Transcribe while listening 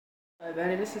Hi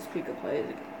everybody, this is Pika Plays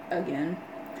again.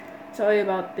 Sorry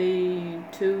about the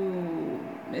 2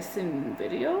 missing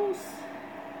videos.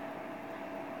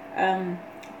 I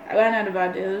ran out of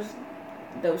ideas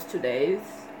those 2 days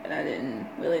and I didn't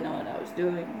really know what I was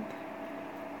doing.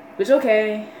 Which is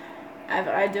okay. I have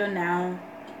an idea now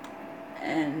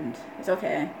and it's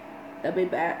okay. They'll be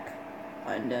back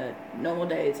on the normal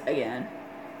days again.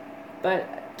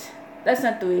 But that's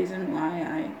not the reason why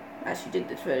I actually did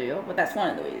this video, but that's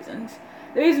one of the reasons.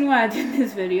 The reason why I did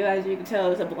this video, as you can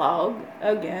tell, is a vlog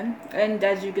again, and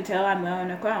as you can tell, I'm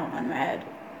wearing a crown on my head.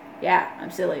 Yeah,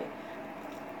 I'm silly.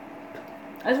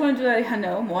 I just wanted to let you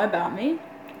know more about me.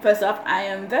 First off, I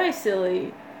am very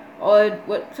silly, or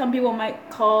what some people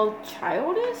might call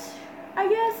childish, I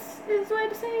guess is the way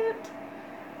to say it.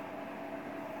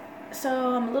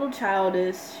 So I'm a little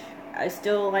childish. I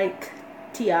still like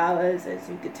tiaras, as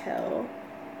you could tell.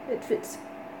 It fits.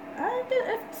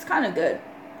 It's kind of good.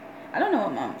 I don't know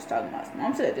what Mom was talking about.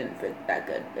 Mom said it didn't fit that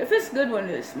good. It fits good when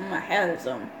my hair is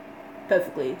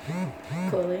perfectly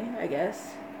curly, I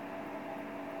guess.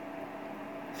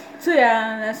 So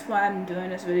yeah, that's why I'm doing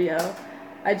this video.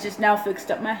 I just now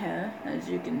fixed up my hair, as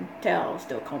you can tell. I'm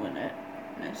still combing it.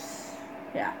 It's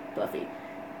fluffy.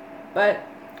 But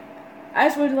I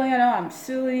just wanted to let you know I'm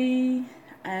silly,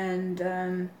 and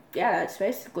yeah, that's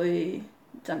basically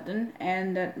something.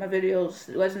 And that my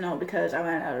videos wasn't all because I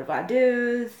ran out of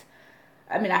ideas.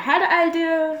 I mean, I had an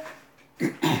idea,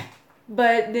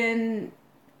 but then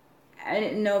I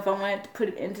didn't know if I wanted to put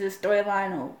it into the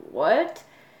storyline or what.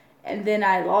 And then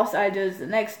I lost ideas the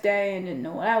next day and didn't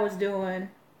know what I was doing.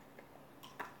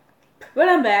 But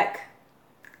I'm back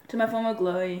to my former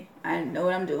glory. I know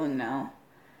what I'm doing now.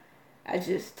 I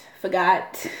just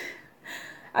forgot.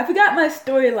 I forgot my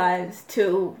storylines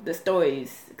to the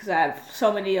stories because I have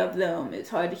so many of them. It's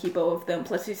hard to keep up with them.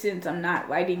 Plus, since I'm not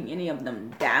writing any of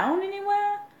them down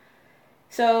anywhere.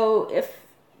 So if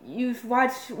you've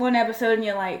watched one episode and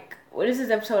you're like, what is this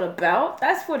episode about?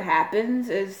 That's what happens,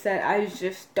 is that I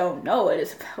just don't know what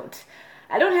it's about.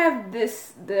 I don't have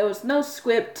this. There was no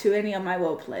script to any of my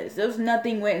role plays. There was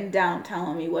nothing written down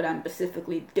telling me what I'm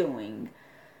specifically doing.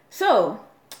 So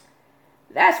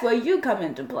that's where you come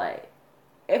into play.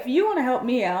 If you want to help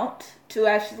me out to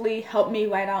actually help me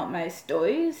write out my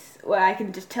stories, where I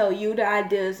can just tell you the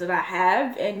ideas that I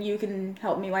have and you can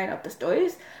help me write out the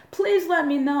stories, please let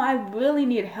me know. I really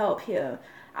need help here.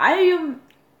 I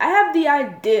have the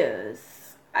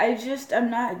ideas. I'm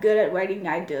not good at writing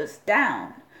ideas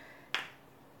down.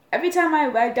 Every time I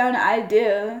write down an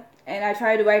idea and I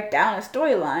try to write down a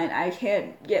storyline, I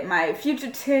can't get my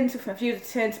future tense with my future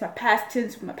tense, my past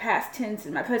tense with my past tense,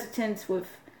 and my present tense with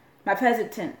my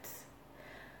present tense.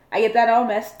 I get that all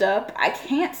messed up. I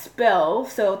can't spell,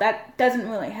 so that doesn't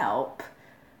really help.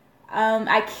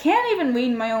 I can't even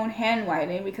read my own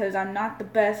handwriting because I'm not the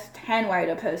best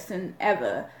handwriter person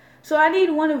ever. So I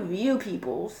need one of you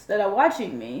peoples that are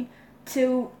watching me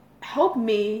to help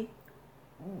me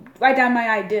write down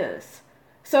my ideas.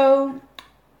 So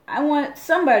I want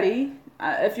somebody,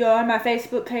 if you're on my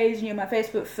Facebook page and you're my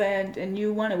Facebook friend and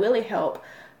you want to really help,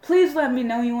 please let me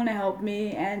know you want to help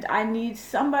me, and I need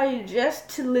somebody just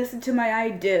to listen to my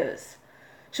ideas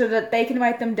so that they can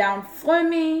write them down for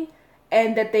me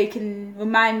and that they can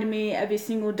remind me every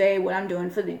single day what I'm doing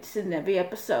for each and every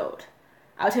episode.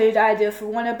 I'll tell you the idea for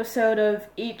one episode of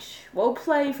each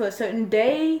roleplay for a certain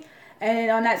day,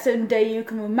 and on that certain day you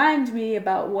can remind me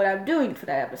about what I'm doing for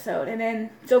that episode, and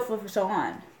then so forth and so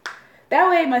on. That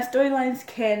way my storylines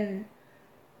can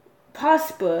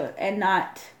prosper and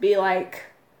not be like,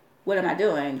 what am I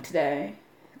doing today?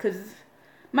 Because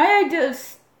my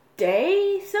ideas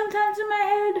stay sometimes in my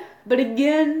head, but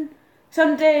again,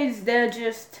 some days they're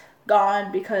just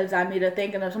gone because I'm either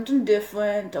thinking of something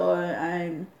different or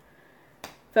I'm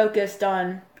focused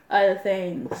on other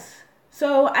things.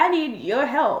 So I need your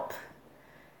help.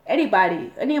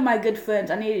 Anybody, any of my good friends,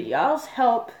 I need y'all's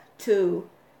help to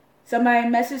somebody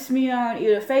message me on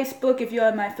either Facebook if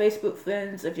you're my Facebook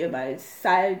friends, if you're my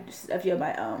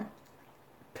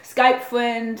Skype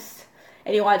friends,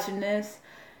 and you're watching this,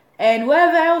 and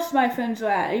wherever else my friends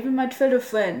are at, even my Twitter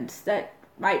friends that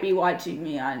might be watching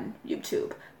me on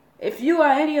YouTube. If you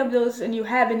are any of those and you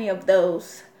have any of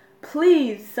those,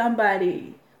 please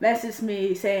somebody message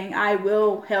me saying I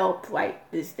will help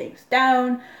write these things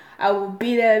down. I will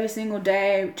be there every single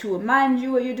day to remind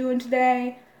you what you're doing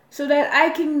today so that I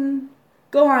can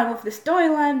go on with the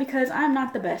storyline because I'm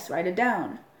not the best writer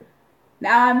down.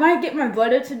 Now, I might get my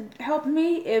brother to help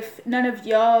me if none of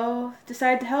y'all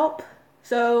decide to help,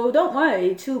 so don't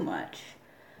worry too much.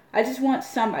 I just want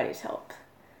somebody's help.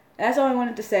 That's all I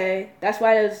wanted to say. That's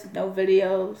why there's no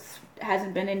videos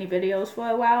hasn't been any videos for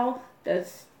a while.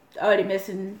 There's already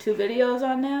missing 2 videos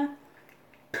on there.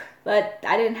 But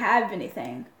I didn't have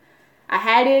anything. I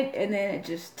had it, and then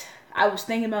I was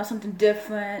thinking about something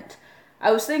different.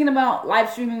 I was thinking about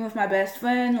live streaming with my best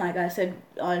friend, like I said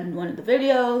on one of the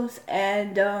videos,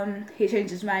 and he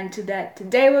changed his mind to that.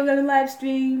 Today we're gonna live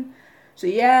stream. So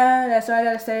yeah, that's all I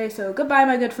gotta say. So goodbye,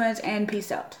 my good friends, and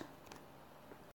peace out.